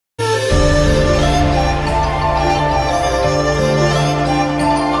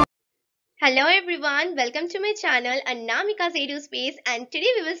Hello everyone, welcome to my channel Anamika's Eduspace, and today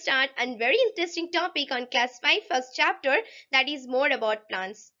we will start a very interesting topic on class 5 first chapter, that is more about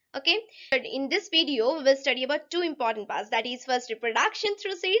plants. Okay, in this video we will study about two important parts, that is first reproduction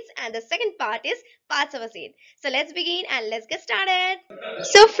through seeds and the second part is parts of a seed. So let's begin and let's get started.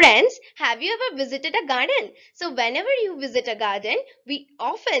 So friends, have you ever visited a garden? So whenever you visit a garden, we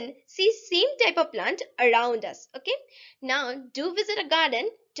often see same type of plant around us. Okay, now do visit a garden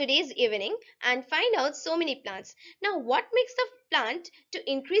today's evening and find out so many plants. Now what makes the plant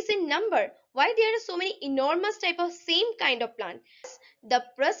to increase in number? Why there are so many enormous type of same kind of plant? The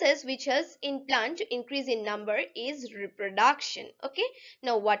process which helps in plant to increase in number is reproduction. Okay,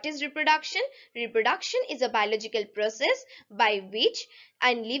 now what is reproduction? Reproduction is a biological process by which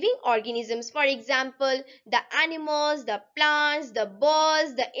and living organisms, for example the animals, the plants, the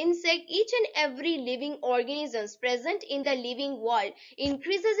birds, the insect, each and every living organisms present in the living world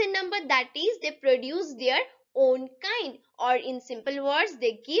increases in number, that is they produce their own kind, or in simple words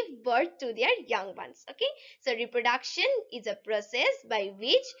they give birth to their young ones. Okay, so reproduction is a process by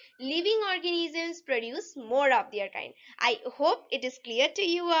which living organisms produce more of their kind. I hope it is clear to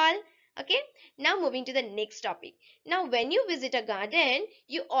you all. Okay, now moving to the next topic. Now when you visit a garden,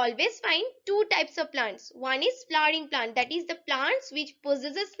 you always find two types of plants. One is flowering plant, that is the plants which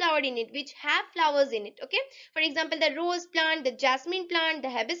possesses flower in it, which have flowers in it. Okay, for example the rose plant, the jasmine plant, the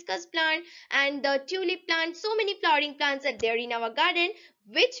hibiscus plant and the tulip plant. So many flowering plants are there in our garden,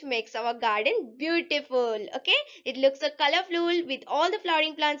 which makes our garden beautiful. Okay, it looks so colorful with all the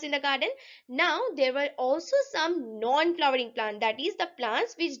flowering plants in the garden. Now there were also some non-flowering plant, that is the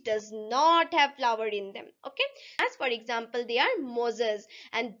plants which does not have flower in them. Okay, as for example they are mosses,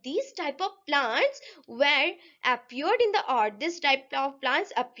 and these type of plants were appeared in the earth. This type of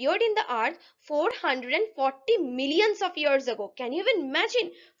plants appeared in the earth 440 millions of years ago. Can you even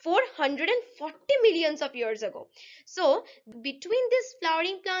imagine? 440 millions of years ago. So between these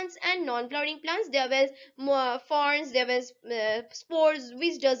flowering plants and non-flowering plants there was more ferns, there was spores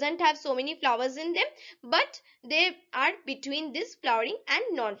which doesn't have so many flowers in them, but they are between this flowering and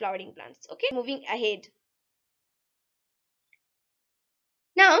non-flowering plants. Okay, moving ahead.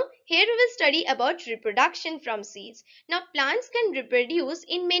 Now, here we will study about reproduction from seeds. Now, plants can reproduce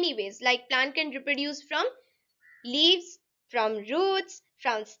in many ways, like plant can reproduce from leaves, from roots,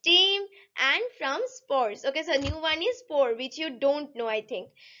 from stem and from spores. Okay, so new one is spore, which you don't know, I think.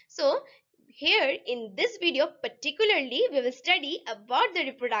 So, here in this video particularly we will study about the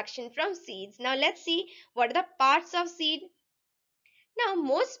reproduction from seeds. Now, let's see what are the parts of seed. Now,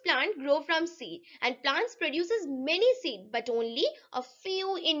 most plants grow from seed, and plants produces many seed, but only a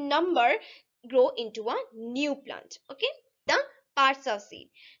few in number grow into a new plant. Okay, the parts of seed.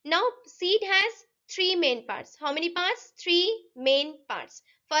 Now, seed has three main parts. How many parts? Three main parts.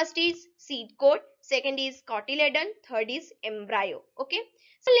 First is seed coat, second is cotyledon, third is embryo. Okay,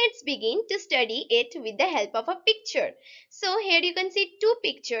 so let's begin to study it with the help of a picture. So here you can see two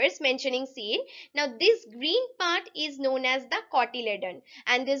pictures mentioning seed. Now this green part is known as the cotyledon,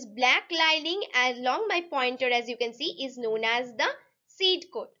 and this black lining along my pointer, as you can see, is known as the seed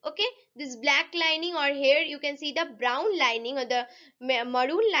coat. Okay, this black lining, or here you can see the brown lining or the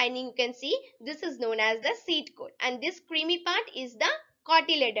maroon lining, you can see this is known as the seed coat, and this creamy part is the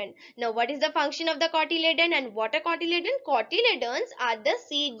cotyledon. Now what is the function of the cotyledon and what are cotyledon? Cotyledons are the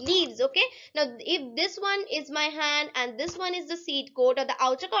seed leaves. Okay, now if this one is my hand and this one is the seed coat or the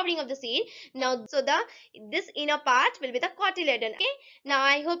outer covering of the seed, now so this inner part will be the cotyledon. Okay, now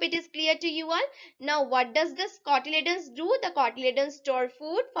I hope it is clear to you all. Now what does this cotyledons do? The cotyledons store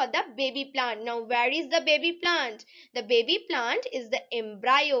food for the baby plant. Now where is the baby plant? The baby plant is the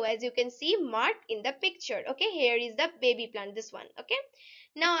embryo, as you can see marked in the picture. Okay, here is the baby plant, this one. Okay,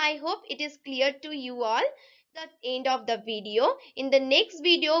 now I hope it is clear to you all. The end of the video. In the next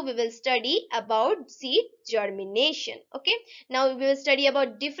video we will study about seed germination. Okay, now we will study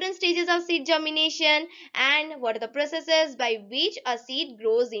about different stages of seed germination and what are the processes by which a seed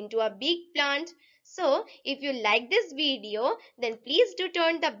grows into a big plant. So if you like this video, then please do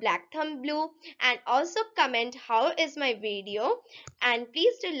turn the black thumb blue and also comment how is my video, and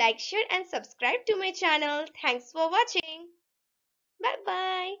please do like, share and subscribe to my channel. Thanks for watching. Bye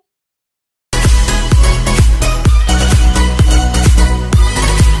bye.